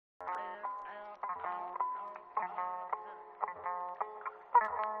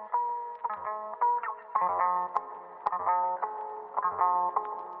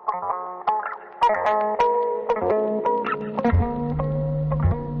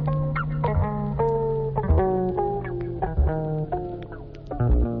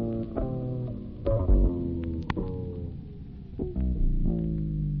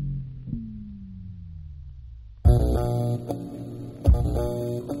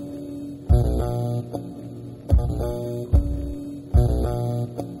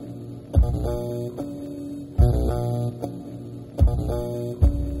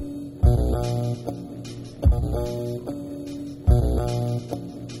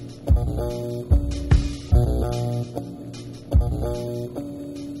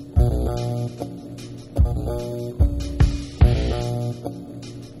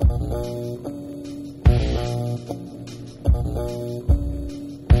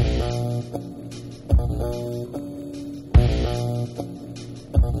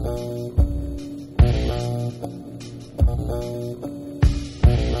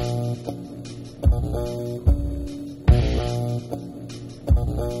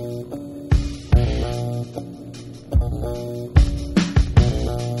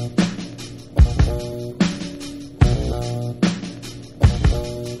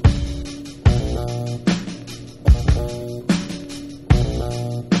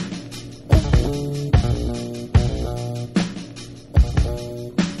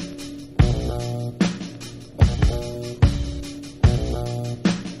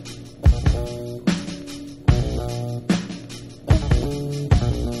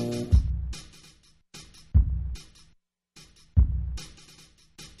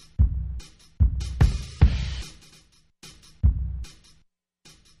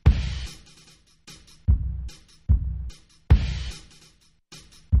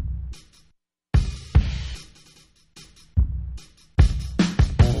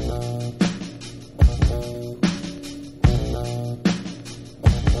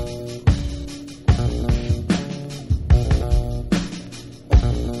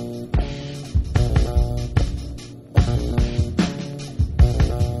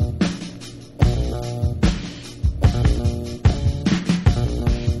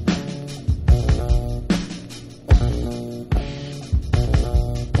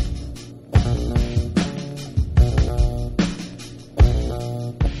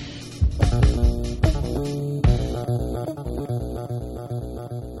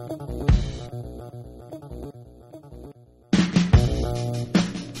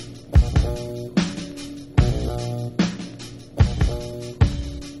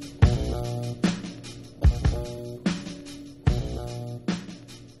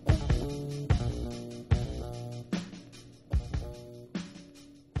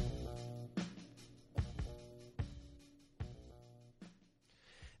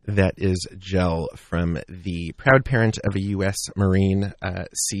That is JEL from the proud parent of a U.S. Marine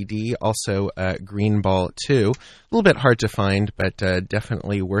CD, also Greenball 2. A little bit hard to find, but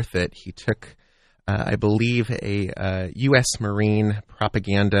definitely worth it. He took, I believe, a U.S. Marine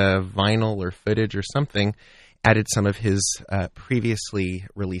propaganda vinyl or footage or something, added some of his previously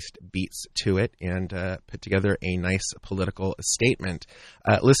released beats to it, and put together a nice political statement.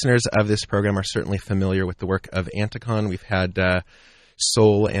 Listeners of this program are certainly familiar with the work of Anticon. We've had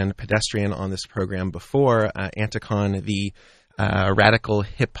Soul and Pedestrian on this program before. Anticon, the radical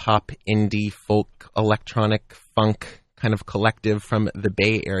hip-hop, indie, folk, electronic, funk kind of collective from the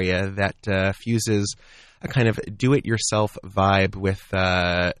Bay Area that fuses a kind of do-it-yourself vibe with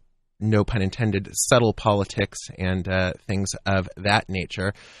no pun intended, subtle politics and things of that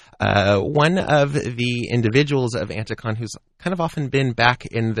nature. One of the individuals of Anticon who's kind of often been back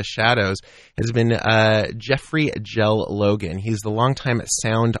in the shadows has been Jeffrey JEL Logan. He's the longtime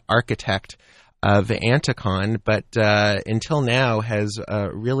sound architect of Anticon, but until now has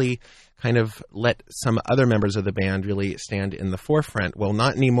really kind of let some other members of the band really stand in the forefront. Well,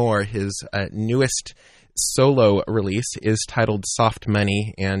 not anymore. His newest solo release is titled Soft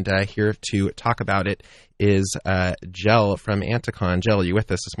Money, and here to talk about it is JEL from Anticon. JEL, are you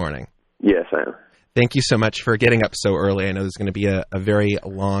with us this morning? Yes, I am. Thank you so much for getting up so early. I know it's going to be a very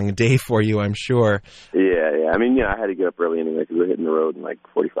long day for you, I'm sure. Yeah. I mean, I had to get up early anyway because we're hitting the road in like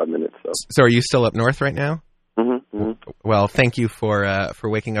 45 minutes. So are you still up north right now? Mm-hmm. Well, thank you for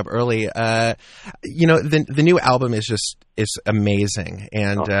waking up early. The new album is amazing,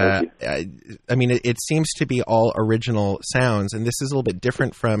 and I mean it seems to be all original sounds, and this is a little bit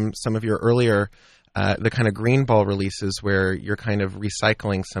different from some of your earlier the kind of Greenball releases where you're kind of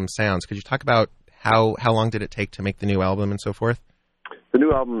recycling some sounds. Could you talk about how long did it take to make the new album and so forth? The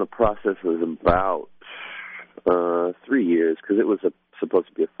new album, the process was about 3 years because it was supposed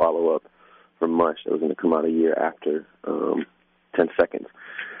to be a follow-up from Mush that was going to come out a year after 10 Seconds.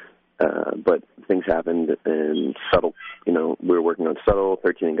 But things happened, and Subtle, we were working on Subtle,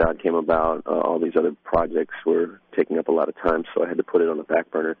 13 and God came about, all these other projects were taking up a lot of time, so I had to put it on the back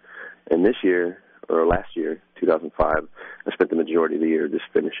burner. And this year, or last year, 2005, I spent the majority of the year just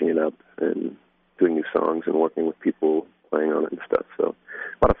finishing it up and doing new songs and working with people playing on it and stuff. So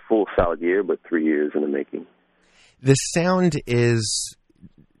about a full solid year, but 3 years in the making. The sound is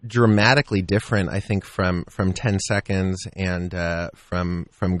dramatically different, I think, from 10 Seconds and from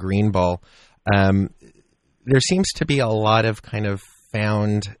Greenball. There seems to be a lot of kind of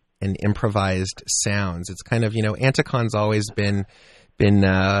found and improvised sounds. It's kind of, Anticon's always been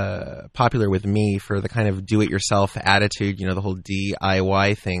popular with me for the kind of do-it-yourself attitude, the whole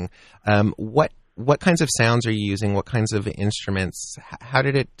DIY thing. What kinds of sounds are you using? What kinds of instruments? How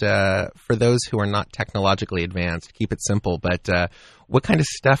did it, for those who are not technologically advanced, keep it simple, but what kind of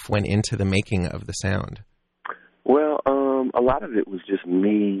stuff went into the making of the sound? Well, a lot of it was just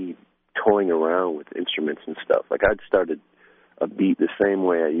me toying around with instruments and stuff. Like I'd started a beat the same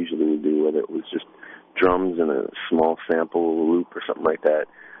way I usually would do, whether it was just drums and a small sample loop or something like that.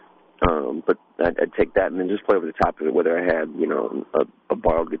 But I'd take that and then just play over the top of it, whether I had, a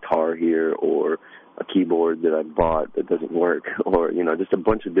borrowed guitar here or a keyboard that I bought that doesn't work or, just a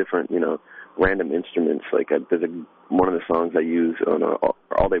bunch of different, random instruments. Like there's one of the songs I use on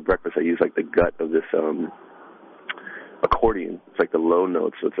All Day Breakfast, I use like the gut of this accordion. It's like the low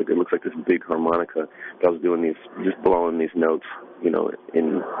notes, so it looks like this big harmonica. But I was doing just blowing these notes,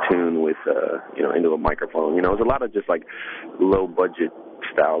 in tune with, into a microphone. It was a lot of just like low budget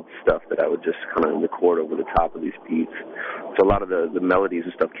styled stuff that I would just kind of record over the top of these beats. So a lot of the melodies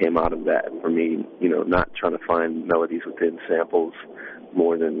and stuff came out of that for me, not trying to find melodies within samples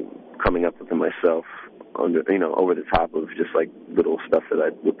more than coming up with them myself over the top of just like little stuff that I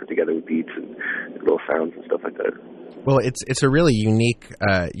would put together with beats and little sounds and stuff like that. Well, it's a really unique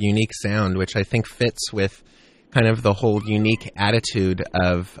sound, which I think fits with kind of the whole unique attitude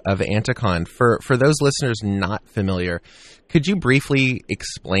of Anticon. For those listeners not familiar, could you briefly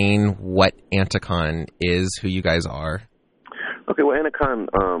explain what Anticon is, who you guys are? Okay, well, Anticon,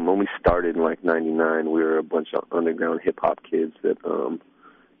 when we started in like 99, we were a bunch of underground hip-hop kids that,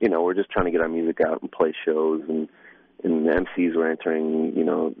 we're just trying to get our music out and play shows, and the MCs were entering,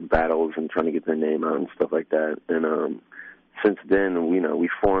 battles and trying to get their name out and stuff like that. And since then, we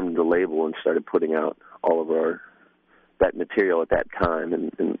formed the label and started putting out all of that material at that time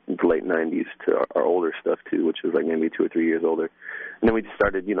in the late 90s to our older stuff too, which was like maybe 2 or 3 years older. And then we just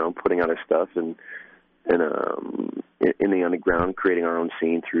started, putting out our stuff and in the underground, creating our own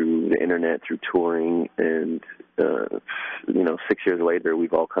scene through the internet, through touring. And, 6 years later,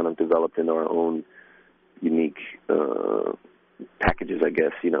 we've all kind of developed into our own unique packages, I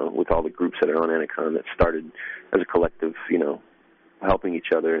guess, with all the groups that are on Anticon that started as a collective, helping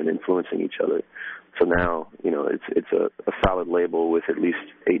each other and influencing each other. So now, it's a solid label with at least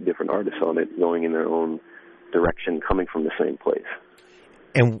 8 different artists on it going in their own direction, coming from the same place.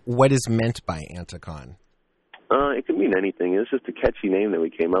 And what is meant by Anticon? It can mean anything. It's just a catchy name that we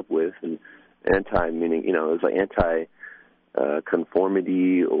came up with, and anti meaning, it was like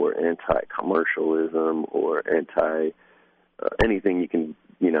anti-conformity or anti-commercialism or anything you can,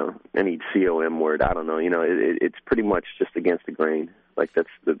 any COM word, I don't know. It's pretty much just against the grain. Like that's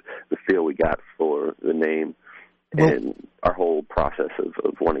the feel we got for the name and our whole process of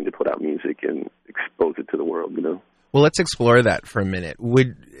wanting to put out music and expose it to the world, Well, let's explore that for a minute.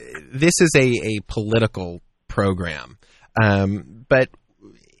 This is a political program, but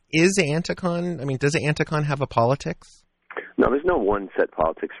is Anticon, does Anticon have a politics? No, there's no one set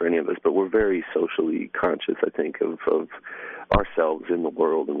politics for any of us, but we're very socially conscious, I think, of ourselves in the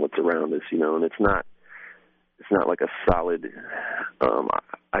world and what's around us, and it's not like a solid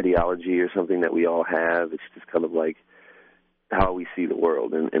ideology or something that we all have. It's just kind of like how we see the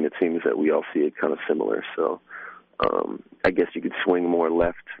world, and it seems that we all see it kind of similar. So I guess you could swing more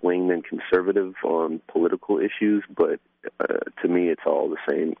left-wing than conservative on political issues, but to me it's all the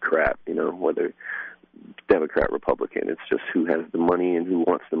same crap, whether Democrat, Republican. It's just who has the money and who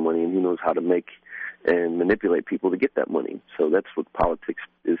wants the money and who knows how to make and manipulate people to get that money. So that's what politics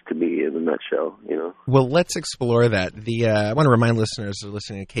is to me in a nutshell, Well, let's explore that. I want to remind listeners who are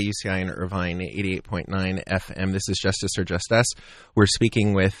listening to KUCI in Irvine, 88.9 FM. This is Justice or Just Us. We're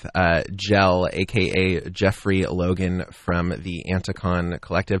speaking with JEL, a.k.a. Jeffrey Logan from the Anticon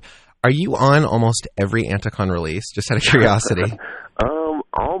Collective. Are you on almost every Anticon release, just out of curiosity?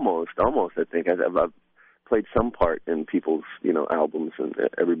 Almost, I think. I've played some part in people's, albums and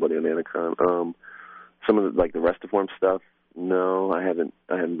everybody on Anticon. Some of the Restiform stuff, no, I haven't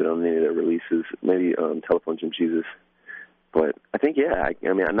been on any of their releases. Maybe Telephone Jim Jesus. But I think,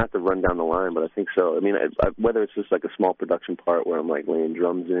 not to run down the line, but I think so. Whether it's just like a small production part where I'm like laying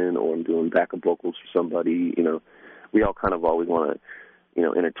drums in or I'm doing backup vocals for somebody, we all kind of always want to,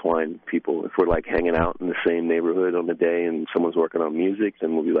 intertwine people. If we're like hanging out in the same neighborhood on the day and someone's working on music,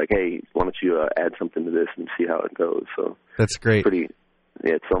 then we'll be like, hey, why don't you add something to this and see how it goes? So that's great.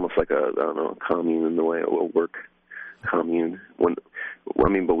 It's almost like a commune in the way, or a work commune.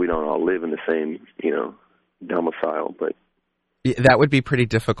 But we don't all live in the same, domicile, but that would be pretty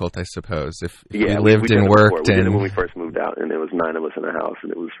difficult, I suppose, if we lived we and worked. We did it when we first moved out, and there was 9 of us in a house,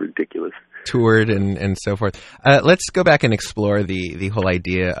 and it was ridiculous. Toured and so forth. Let's go back and explore the whole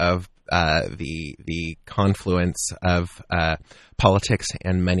idea of the confluence of politics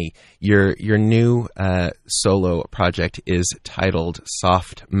and money. Your new solo project is titled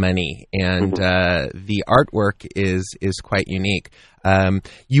Soft Money, and the artwork is quite unique.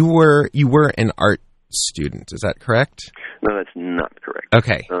 You were an art student, is that correct? No, that's not correct.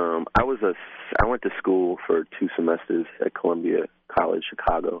 Okay. I went to school for 2 semesters at Columbia College,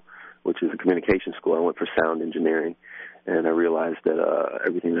 Chicago, which is a communication school. I went for sound engineering, and I realized that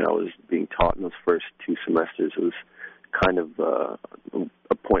everything that I was being taught in those first 2 semesters was kind of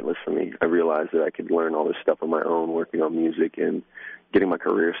pointless for me. I realized that I could learn all this stuff on my own, working on music and getting my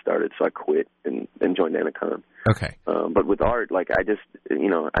career started, so I quit and joined Anticon. Okay. But with art, I just,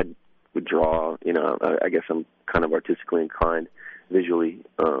 I would draw, I guess I'm kind of artistically inclined visually.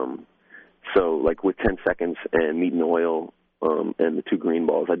 So with 10 Seconds and Meat and Oil and the 2 Green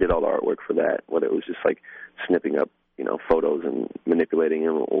Balls, I did all the artwork for that, whether it was just snipping up, photos and manipulating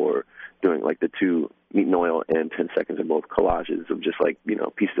them, or doing the 2 Meat and Oil and 10 Seconds are both collages of just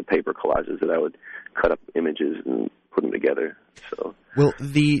pieces of paper collages that I would cut up images and put them together. So, well,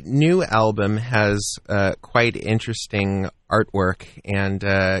 the new album has quite interesting artwork, and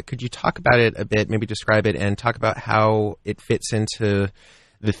could you talk about it a bit, maybe describe it, and talk about how it fits into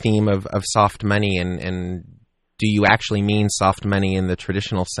the theme of soft money, and do you actually mean soft money in the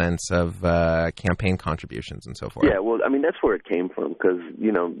traditional sense of campaign contributions and so forth? Yeah, well, that's where it came from, because,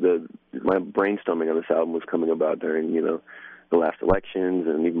 my brainstorming on this album was coming about during, the last elections,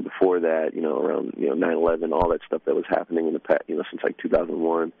 and even before that, around 9/11, all that stuff that was happening in the past, since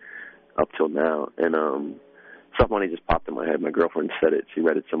 2001 up till now, and soft money just popped in my head. My girlfriend said it; she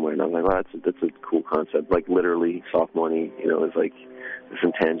read it somewhere, and I was like, "Oh, that's a cool concept." Literally, soft money, is this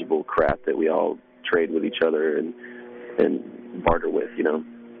intangible crap that we all trade with each other and barter with,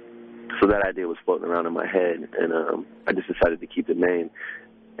 So that idea was floating around in my head, and I just decided to keep the name.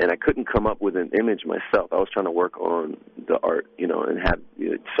 and I couldn't come up with an image myself. I was trying to work on the art, and have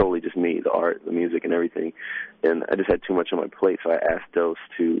solely just me, the art, the music, and everything. And I just had too much on my plate, so I asked Dose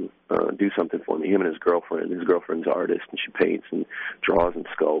to do something for me. Him and his girlfriend. His girlfriend's an artist, and she paints and draws and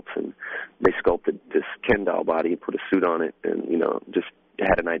sculpts. And they sculpted this Ken doll body, put a suit on it, and just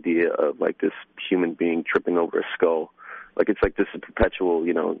had an idea of like this human being tripping over a skull. Like it's like this perpetual,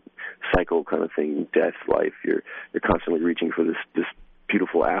 cycle kind of thing, death, life. You're constantly reaching for this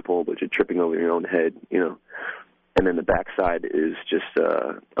beautiful apple, but you're tripping over your own head, And then the backside is just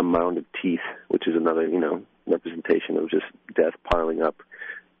a mound of teeth, which is another, representation of just death piling up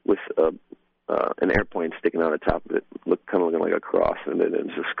with an airplane sticking out on top of it, kind of looking like a cross, and then there's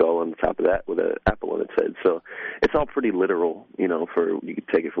a skull on top of that with an apple on its head. So it's all pretty literal, you could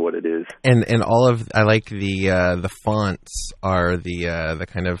take it for what it is. And I like the fonts are the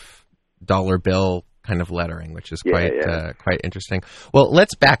kind of dollar bill kind of lettering, which is quite interesting. Well,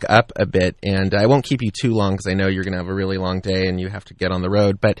 let's back up a bit, and I won't keep you too long because I know you're going to have a really long day and you have to get on the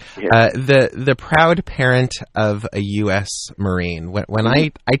road. But the proud parent of a U.S. Marine. When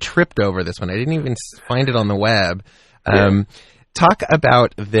I tripped over this one, I didn't even find it on the web. Talk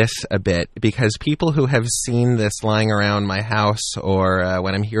about this a bit, because people who have seen this lying around my house or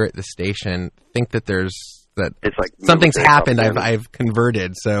when I'm here at the station think that it's like something's happened. I've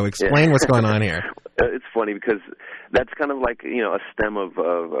converted. So explain what's going on here. It's funny because that's kind of like a stem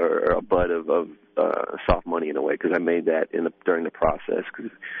or a bud of soft money in a way, because I made that during the process.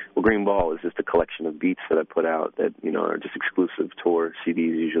 Because Green Ball is just a collection of beats that I put out that are just exclusive tour CDs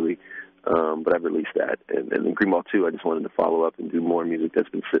usually. But I've released that, and then Green Ball 2, I just wanted to follow up and do more music that's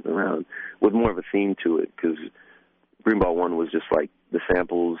been sitting around with more of a theme to it, because Green Ball 1 was just like the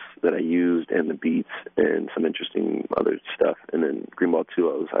samples that I used and the beats and some interesting other stuff. And then Green Ball 2,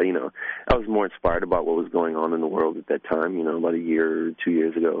 I was more inspired about what was going on in the world at that time, about a year or 2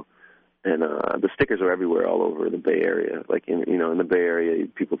 years ago. And the stickers are everywhere all over the Bay Area. Like, in the Bay Area,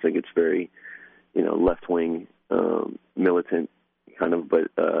 people think it's very, left-wing, militant kind of, but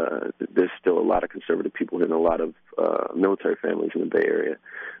there's still a lot of conservative people and a lot of military families in the Bay Area.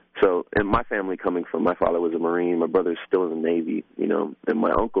 So, and my family my father was a Marine, my brother's still in the Navy, and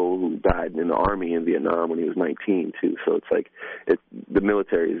my uncle who died in the Army in Vietnam when he was 19 too. So it's like, the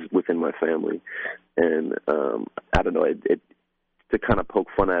military is within my family. And I don't know, to kind of poke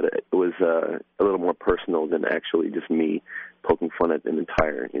fun at it, it was a little more personal than actually just me poking fun at an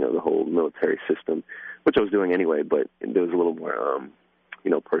entire, the whole military system, which I was doing anyway, but there was a little more,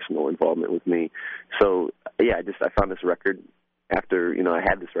 personal involvement with me. So, yeah, I found this record. After, I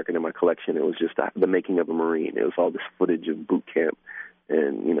had this record in my collection. It was just the making of a Marine. It was all this footage of boot camp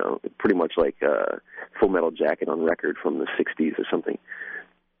and, pretty much like Full Metal Jacket on record from the 60s or something.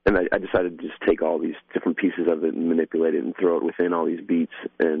 And I decided to just take all these different pieces of it and manipulate it and throw it within all these beats.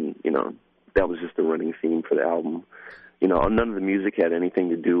 And, that was just the running theme for the album. None of the music had anything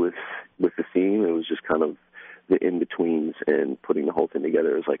to do with the theme. It was just kind of the in-betweens and putting the whole thing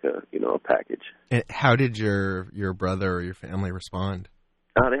together as like a package. And how did your brother or your family respond?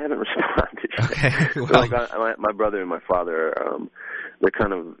 They haven't responded. Okay. Well, like, my brother and my father, they're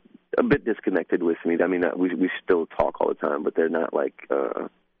kind of a bit disconnected with me. I mean, we still talk all the time, but they're not like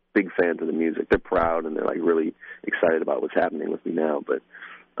big fans of the music. They're proud and they're like really excited about what's happening with me now, but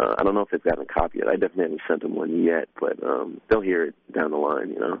I don't know if they've gotten a copy yet. I definitely haven't sent them one yet, but they'll hear it down the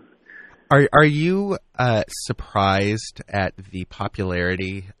line, Are you surprised at the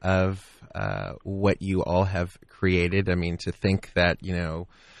popularity of what you all have created? I mean, to think that, 8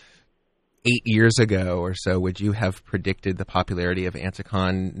 years ago or so, would you have predicted the popularity of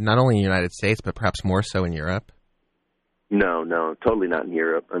Anticon, not only in the United States, but perhaps more so in Europe? No, totally not in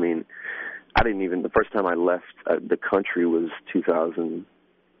Europe. I mean, the first time I left the country was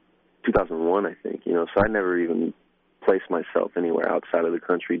 2001, I think, so I never even place myself anywhere outside of the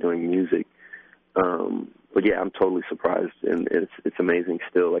country doing music. But yeah, I'm totally surprised, and it's amazing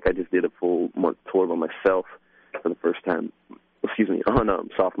still. Like, I just did a full month tour by myself for the first time, on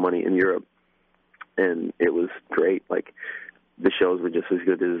Soft Money in Europe, and it was great. Like, the shows were just as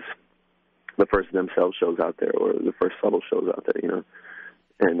good as the first Themselves shows out there or the first Subtle shows out there,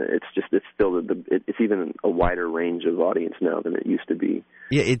 And it's still it's even a wider range of audience now than it used to be.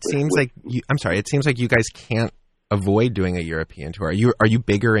 Yeah, it seems like you guys can't avoid doing a European tour. Are you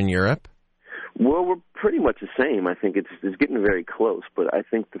bigger in Europe? Well, we're pretty much the same. I think it's getting very close, but I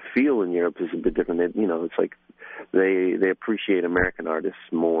think the feel in Europe is a bit different. It's like they appreciate American artists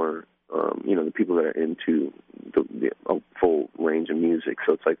more. The people that are into the full range of music.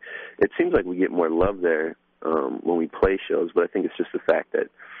 So it's like it seems like we get more love there when we play shows, but I think it's just the fact that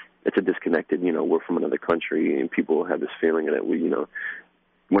it's a disconnected, we're from another country, and people have this feeling that we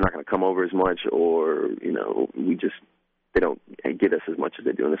we're not going to come over as much, or they don't get us as much as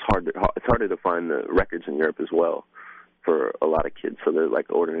they do, and it's harder to find the records in Europe as well for a lot of kids, so they're like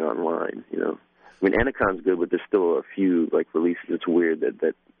ordering online. I mean, Anticon's good, but there's still a few like releases. It's weird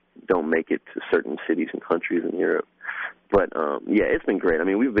that don't make it to certain cities and countries in Europe. But yeah, it's been great. I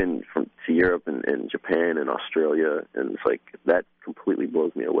mean, we've been to Europe and Japan and Australia, and it's like that completely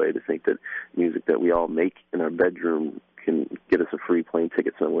blows me away to think that music that we all make in our bedroom can get us a free plane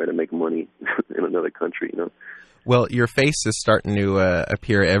ticket somewhere to make money in another country. Well, your face is starting to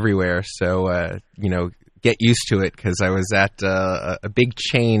appear everywhere, so get used to it, because I was at a big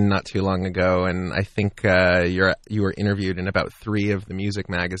chain not too long ago, and I think you were interviewed in about 3 of the music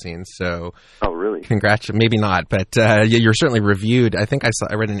magazines. So, oh really? Maybe not, but you're certainly reviewed. I think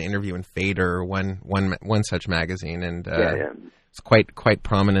I read an interview in Fader, one such magazine, and it's quite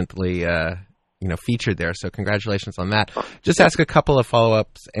prominently featured there. So congratulations on that. Just ask a couple of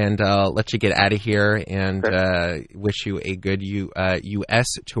follow-ups, and I'll let you get out of here, and wish you a good U.S.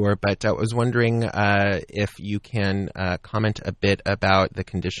 tour. But I was wondering if you can comment a bit about the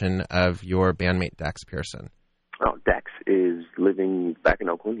condition of your bandmate Dax Pearson. Oh, Dax is living back in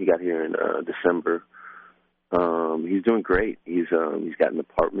Oakland. He got here in December. He's doing great. He's got an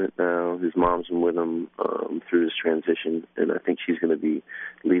apartment now. His mom's been with him through his transition, and I think she's going to be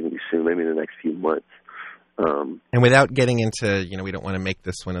leaving soon, maybe in the next few months. And without getting into, we don't want to make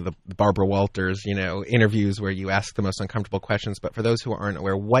this one of the Barbara Walters, interviews where you ask the most uncomfortable questions. But for those who aren't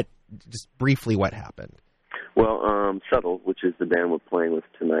aware, just briefly, what happened? Well, Subtle, which is the band we're playing with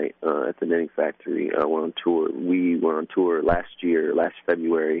tonight at the Knitting Factory, we're on tour. We were on tour last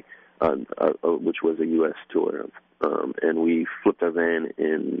February, which was a U.S. tour. And we flipped our van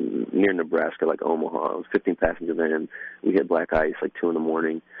near Nebraska, like Omaha. It was a 15-passenger van. We hit black ice like 2 in the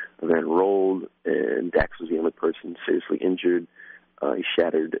morning. The van rolled, and Dax was the only person seriously injured. He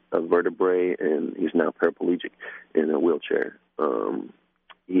shattered a vertebrae, and he's now paraplegic in a wheelchair.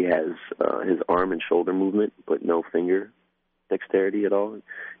 He has his arm and shoulder movement, but no finger dexterity at all.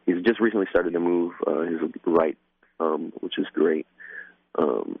 He's just recently started to move his right thumb, which is great.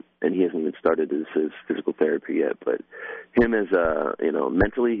 And he hasn't even started his physical therapy yet. But him as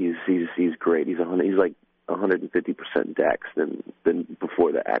mentally, he's great. He's like 150% Dax than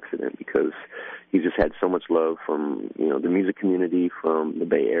before the accident, because he's just had so much love from the music community, from the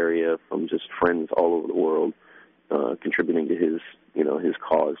Bay Area, from just friends all over the world, contributing to his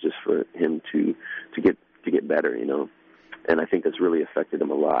cause, just for him to get better. And I think that's really affected him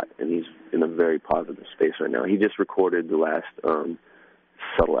a lot. And he's in a very positive space right now. He just recorded the last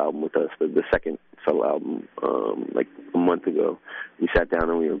Subtle album with us, the second Subtle album, like a month ago. We sat down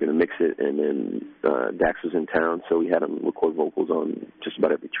and we were going to mix it, and then Dax was in town, so we had him record vocals on just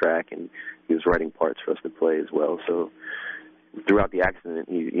about every track, and he was writing parts for us to play as well. So throughout the accident,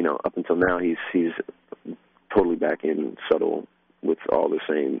 up until now, he's totally back in Subtle with all the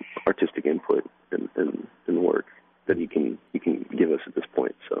same artistic input and work that he can give us at this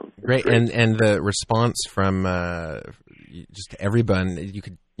point. So great. And the response from just everyone, you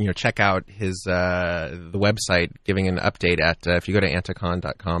could check out his the website giving an update at if you go to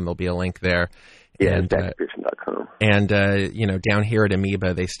Anticon.com, there'll be a link there. Yeah, and DaxPearson.com. And down here at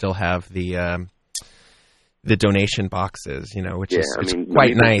Amoeba, they still have the donation boxes, which is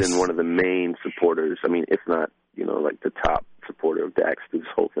quite nice. Been one of the main supporters. I mean, if not, like the top supporter of Dax through this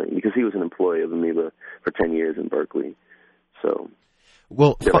whole thing, because he was an employee of Amoeba for 10 years in Berkeley. So,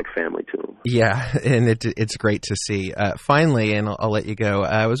 they're like family to him. Yeah, and it's great to see. Finally, and I'll let you go.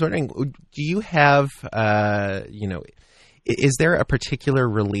 I was wondering, do you have, is there a particular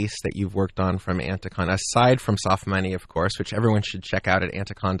release that you've worked on from Anticon, aside from Soft Money, of course, which everyone should check out at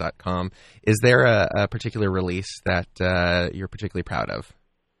Anticon.com? Is there a particular release that you're particularly proud of?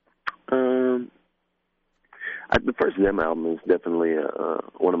 The first Them album is definitely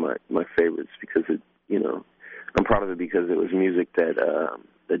one of my favorites, because I'm proud of it because it was music that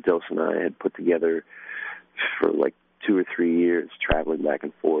Dose and I had put together for like 2 or 3 years, traveling back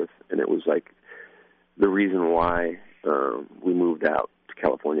and forth, and it was like the reason why we moved out to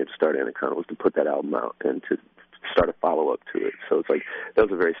California to start Anticon was to put that album out and to start a follow-up to it. So it's like that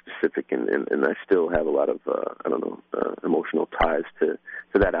was a very specific, and I still have a lot of emotional ties to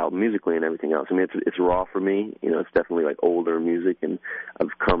that album musically and everything else. I mean, it's raw for me. It's definitely like older music, and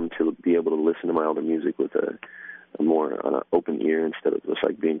I've come to be able to listen to my older music with a more open ear instead of just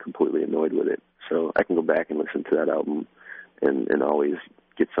like being completely annoyed with it. So I can go back and listen to that album and always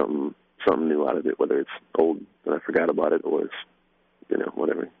get something new out of it, whether it's old and I forgot about it, or it's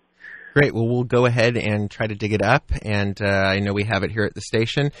whatever. Great. Well, we'll go ahead and try to dig it up, and I know we have it here at the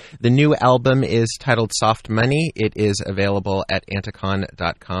station. The new album is titled Soft Money. It is available at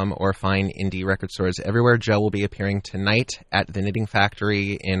Anticon.com or fine indie record stores everywhere. JEL will be appearing tonight at the Knitting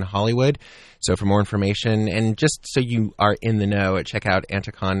Factory in Hollywood. So for more information, and just so you are in the know, check out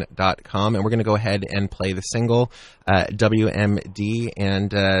Anticon.com. And we're going to go ahead and play the single, WMD.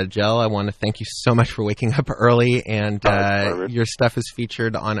 And JEL, I want to thank you so much for waking up early. And your stuff is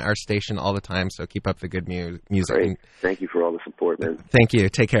featured on our station all the time, so keep up the good music. Great. Thank you for all the support, man. Thank you.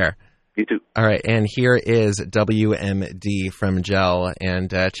 Take care. You too. All right, and here is WMD from JEL, and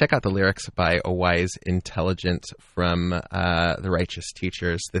check out the lyrics by A Wise Intelligent from The Righteous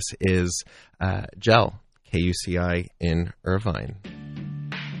Teachers. This is JEL, KUCI in Irvine.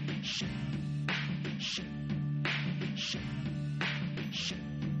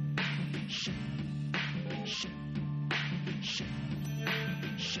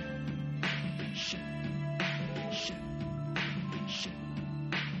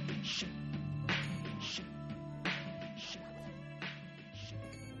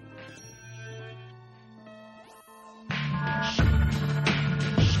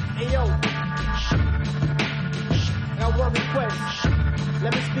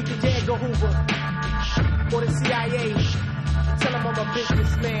 Let me speak to J. Hoover or the CIA. Tell them I'm a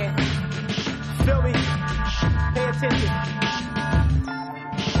businessman. Feel me? Pay attention.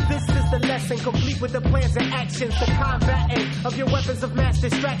 This is the lesson, complete with the plans and actions. The combating of your weapons of mass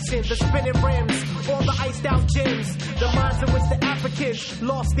distraction. The spinning rims, all the iced out gems. The minds in which the Africans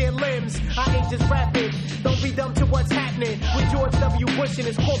lost their limbs. I ain't just rapping, don't be dumb to what's happening with George W. Bush and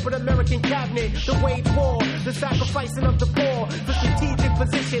his corporate American cabinet. The wage war, the sacrificing of the poor. The strategic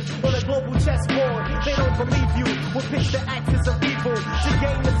position on a global chessboard. They don't believe you will pitch the axis of evil to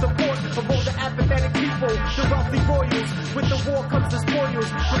gain the support of all the apathetic people. The wealthy royals, with the war comes the spoils.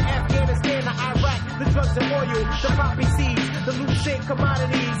 From Afghanistan to Iraq, the drugs and oil, the poppy seeds, the lucid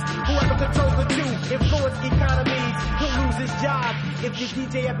commodities. Whoever controls the two influence economies. He'll lose his job if your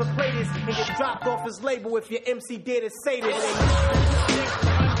DJ ever play this and get dropped off his label if your MC dare to say this. 600,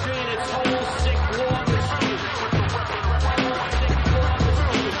 it's whole sick war.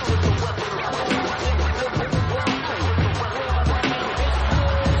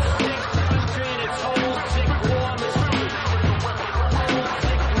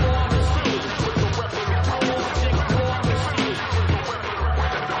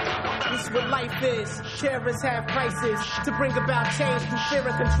 Terrorists have prices to bring about change through fear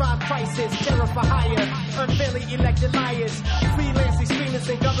and contrived crisis. Terror for hire, unfairly elected liars, freelance extremists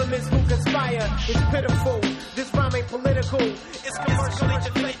and governments who conspire. It's pitiful, this rhyme ain't political. It's commercially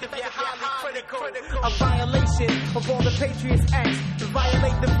deflated, they're highly critical. A violation of all the Patriots Acts. To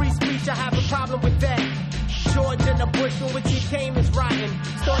violate the free speech, I have a problem with that. George and the bush from which he came is rotten.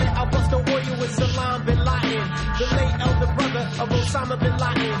 Started out busting oil with Salam bin Laden, the late elder brother of Osama bin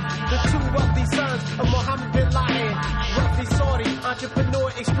Laden, the two wealthy sons of Mohammed bin Laden. Wealthy Saudi, entrepreneur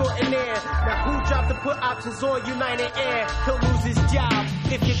extraordinaire. Now who dropped the put options on United Air? He'll lose his job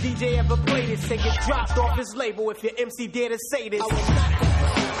if your DJ ever play this and get dropped off his label if your MC dare to say this.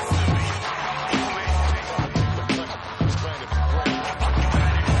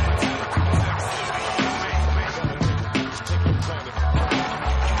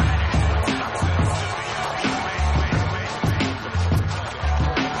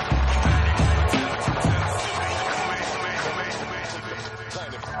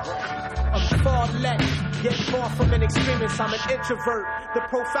 Yet far from an extremist, I'm an introvert. The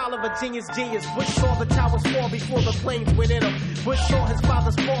profile of a genius. Bush saw the towers fall before the planes went in them. Bush saw his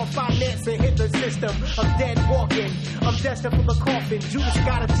father's fall, finance and Hitler system. I'm dead walking, I'm destined for the coffin. Judas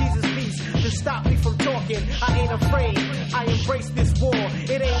got a Jesus piece to stop me from talking. I ain't afraid, I embrace this war.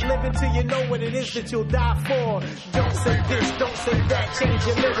 It ain't living till you know what it is that you'll die for. Don't say this, don't say that, change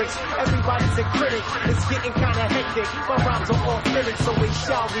your lyrics. Everybody's a critic, it's getting kinda hectic. My rhymes are authentic, so it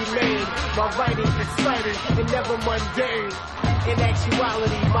shall remain. My writing exciting and never mundane. In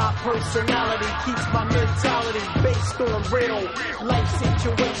actuality, my personality keeps my mentality based on real life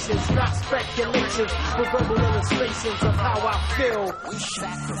situations, not speculations, with verbal illustrations of how I feel. We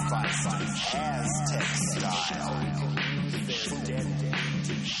sacrifice Aztec style. Their dead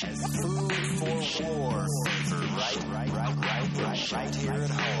as food for war. Right here at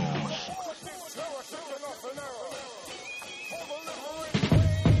home.